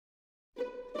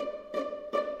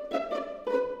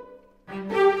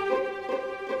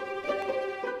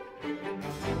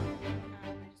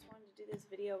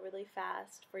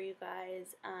fast for you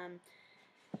guys.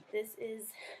 This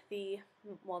is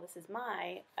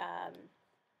my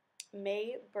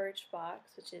May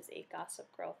BirchBox, which is a Gossip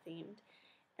Girl themed,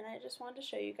 and I just wanted to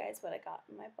show you guys what I got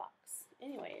in my box.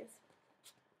 Anyways,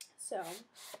 so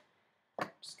I'm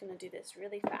just going to do this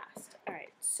really fast.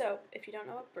 Alright, so if you don't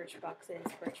know what BirchBox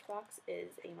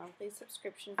is a monthly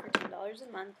subscription for $10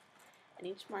 a month, and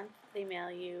each month they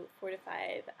mail you 4 to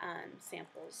 5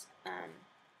 samples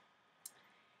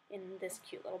in this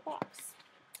cute little box.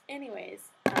 Anyways,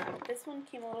 this one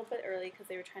came a little bit early because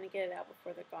they were trying to get it out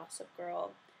before the Gossip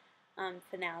Girl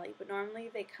finale, but normally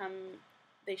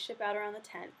they ship out around the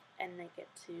 10th, and they get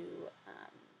to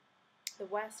the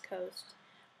West Coast,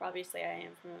 where obviously I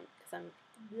am from, because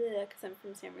I'm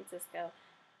from San Francisco,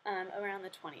 around the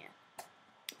 20th.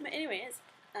 But anyways,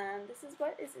 this is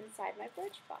what is inside my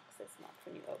BirchBox this month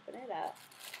when you open it up.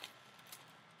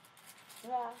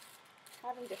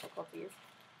 Having difficulties.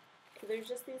 So there's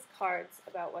just these cards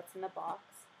about what's in the box,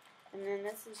 and then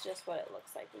this is just what it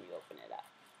looks like when you open it up.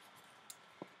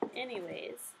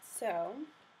 Anyways, so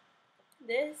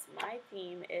my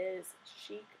theme is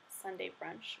Chic Sunday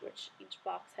Brunch, which each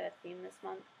box had a theme this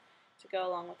month to go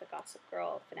along with the Gossip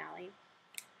Girl finale.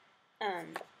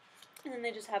 And then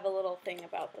they just have a little thing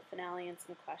about the finale and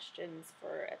some questions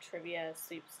for a trivia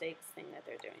sweepstakes thing that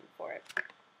they're doing for it.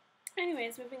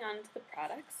 Anyways, moving on to the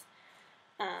products.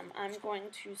 I'm going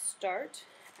to start,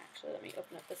 actually let me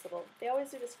open up this little, they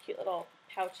always do this cute little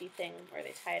pouchy thing where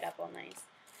they tie it up all nice.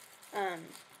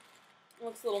 It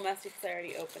looks a little messy because I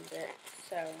already opened it,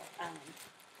 so,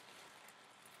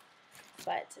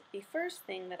 but the first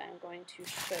thing that I'm going to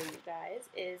show you guys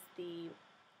is the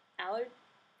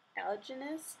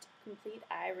Allergenist Complete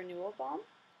Eye Renewal Balm.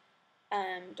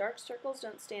 Dark circles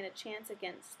don't stand a chance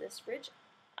against this rich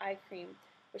eye cream,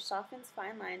 which softens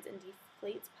fine lines and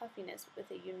deflates puffiness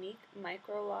with a unique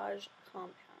microlage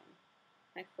compound.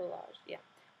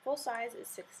 Full size is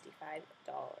 $65.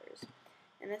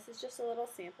 And this is just a little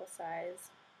sample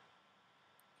size.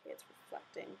 Okay, it's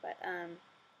reflecting, but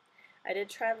I did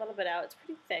try a little bit out. It's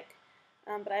pretty thick,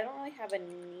 but I don't really have a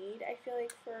need, I feel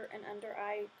like, for an under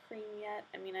eye cream yet.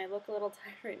 I mean, I look a little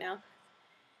tired right now.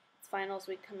 It's finals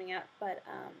week coming up, but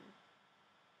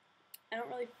I don't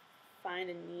really find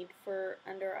a need for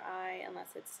under eye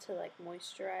unless it's to like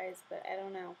moisturize, but I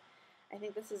don't know. I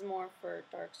think this is more for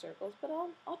dark circles, but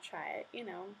I'll try it, you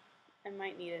know. I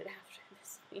might need it after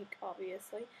this week,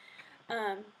 obviously.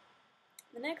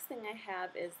 The next thing I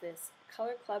have is this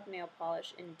Color Club nail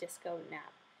polish in Disco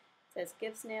Nap. It says,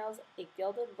 gives nails a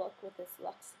gilded look with this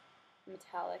luxe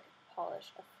metallic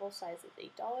polish. A full size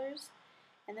is $8,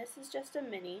 and this is just a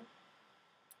mini.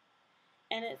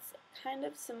 And it's kind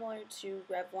of similar to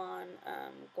Revlon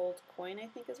Gold Coin, I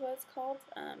think is what it's called.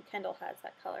 Kendall has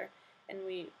that color, and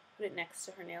we put it next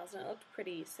to her nails, and it looked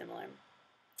pretty similar.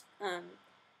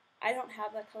 I don't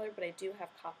have that color, but I do have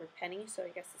Copper Penny, so I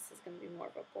guess this is going to be more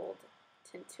of a gold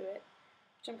tint to it,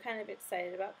 which I'm kind of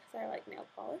excited about because I like nail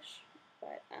polish,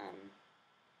 but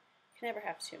you can never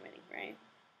have too many, right?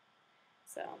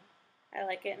 So I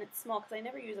like it, and it's small because I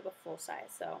never use up a full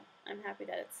size, so I'm happy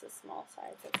that it's a small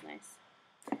size. That's nice.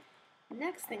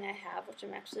 Next thing I have, which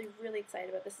I'm actually really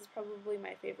excited about, this is probably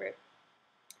my favorite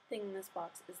thing in this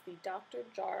box, is the Dr.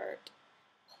 Jart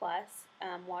Plus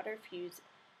Water Fuse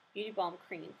Beauty Balm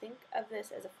Cream. Think of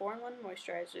this as a 4-in-1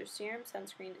 moisturizer, serum,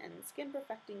 sunscreen, and skin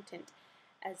perfecting tint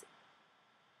as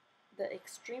the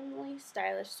extremely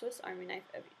stylish Swiss Army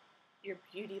knife of your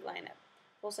beauty lineup.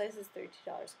 Full size is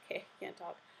 $32. Okay, can't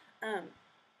talk.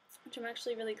 Which I'm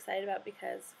actually really excited about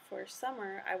because for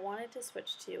summer I wanted to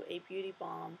switch to a beauty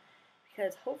balm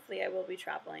because hopefully I will be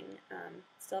traveling.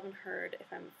 Still haven't heard if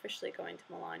I'm officially going to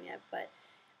Milan yet, but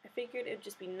I figured it would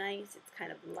just be nice. It's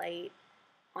kind of light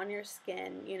on your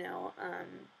skin, you know,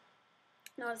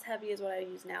 not as heavy as what I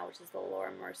use now, which is the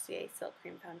Laura Mercier Silk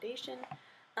Cream Foundation.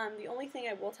 The only thing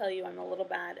I will tell you I'm a little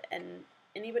bad, and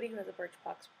anybody who has a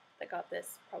BirchBox that got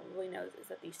this probably knows, is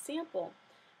that the sample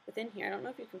within here, I don't know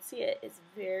if you can see it, is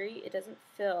it doesn't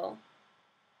fill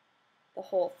the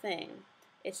whole thing.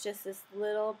 It's just this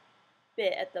little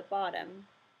bit at the bottom,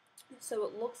 so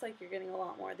it looks like you're getting a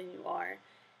lot more than you are.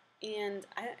 And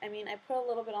I mean, I put a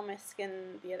little bit on my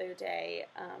skin the other day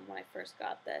when I first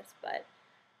got this, but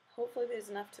hopefully there's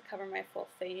enough to cover my full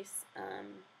face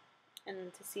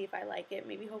and to see if I like it.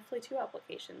 Maybe hopefully 2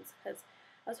 applications, because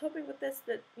I was hoping with this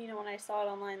that, you know, when I saw it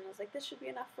online, I was like, this should be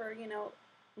enough for, you know,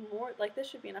 more, like this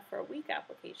should be enough for a week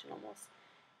application almost,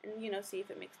 and, you know, see if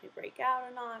it makes me break out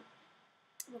or not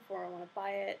before I want to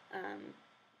buy it.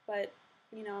 But,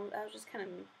 you know, I was just kind of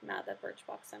mad that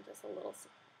BirchBox sent us a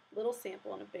little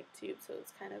sample in a big tube, so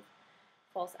it's kind of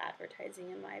false advertising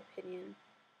in my opinion.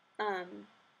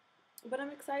 But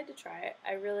I'm excited to try it.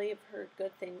 I really have heard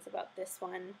good things about this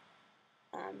one,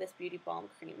 this Beauty Balm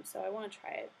Cream, so I want to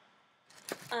try it.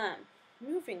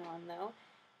 Moving on though,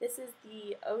 this is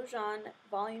the Ojan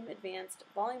Volume Advanced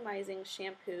Volumizing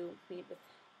Shampoo made with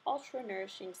ultra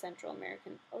nourishing Central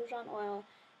American Ojan oil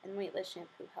and weightless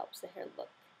shampoo helps the hair look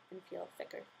and feel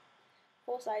thicker.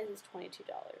 Full size is $22.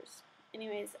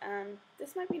 Anyways,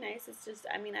 this might be nice. It's just,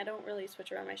 I mean, I don't really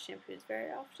switch around my shampoos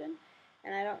very often,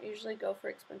 and I don't usually go for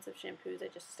expensive shampoos. I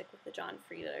just stick with the John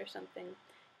Frieda or something,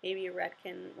 maybe a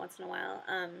Redken once in a while.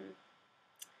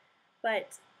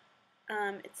 But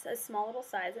it's a small little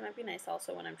size. It might be nice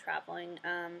also when I'm traveling,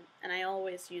 and I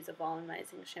always use a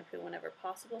volumizing shampoo whenever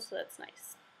possible, so that's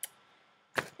nice.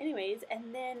 Anyways,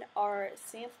 and then our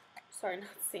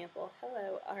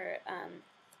our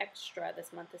extra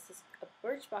this month. This is a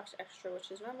BirchBox extra,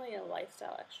 which is normally a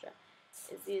lifestyle extra.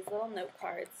 Is these little note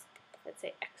cards that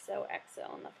say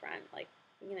XOXO on the front, like,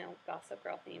 you know, Gossip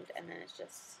Girl themed, and then it's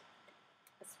just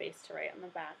a space to write on the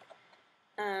back.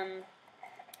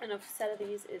 And a set of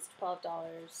these is $12.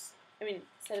 I mean,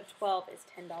 a set of 12 is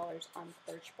 $10 on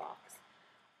BirchBox.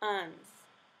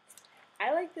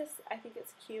 I like this. I think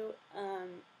it's cute.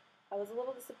 I was a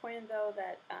little disappointed though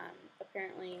that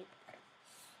apparently,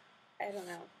 I don't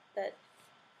know, that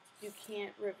you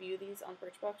can't review these on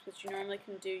BirchBox, which you normally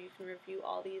can do. You can review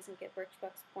all these and get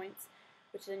BirchBox points,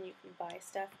 which then you can buy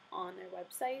stuff on their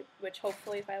website, which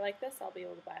hopefully if I like this, I'll be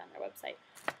able to buy on their website.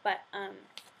 But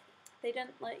they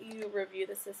didn't let you review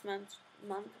this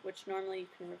month, which normally you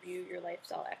can review your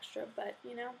lifestyle extra, but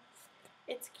you know,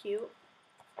 it's cute.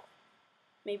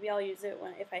 Maybe I'll use it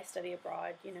if I study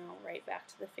abroad, you know, write back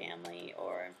to the family,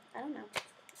 or I don't know.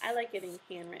 I like getting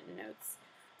handwritten notes.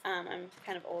 I'm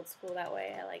kind of old school that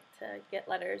way. I like to get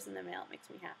letters in the mail. It makes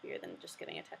me happier than just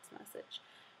getting a text message.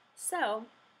 So,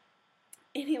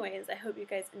 anyways, I hope you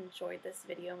guys enjoyed this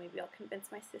video. Maybe I'll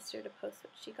convince my sister to post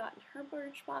what she got in her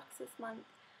BirchBox this month.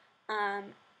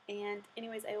 And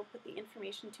anyways, I will put the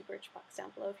information to BirchBox down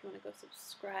below if you want to go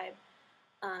subscribe.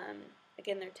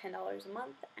 Again, they're $10 a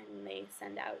month, and they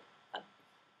send out a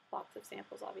box of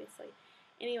samples, obviously.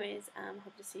 Anyways,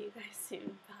 hope to see you guys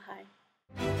soon.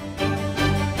 Bye.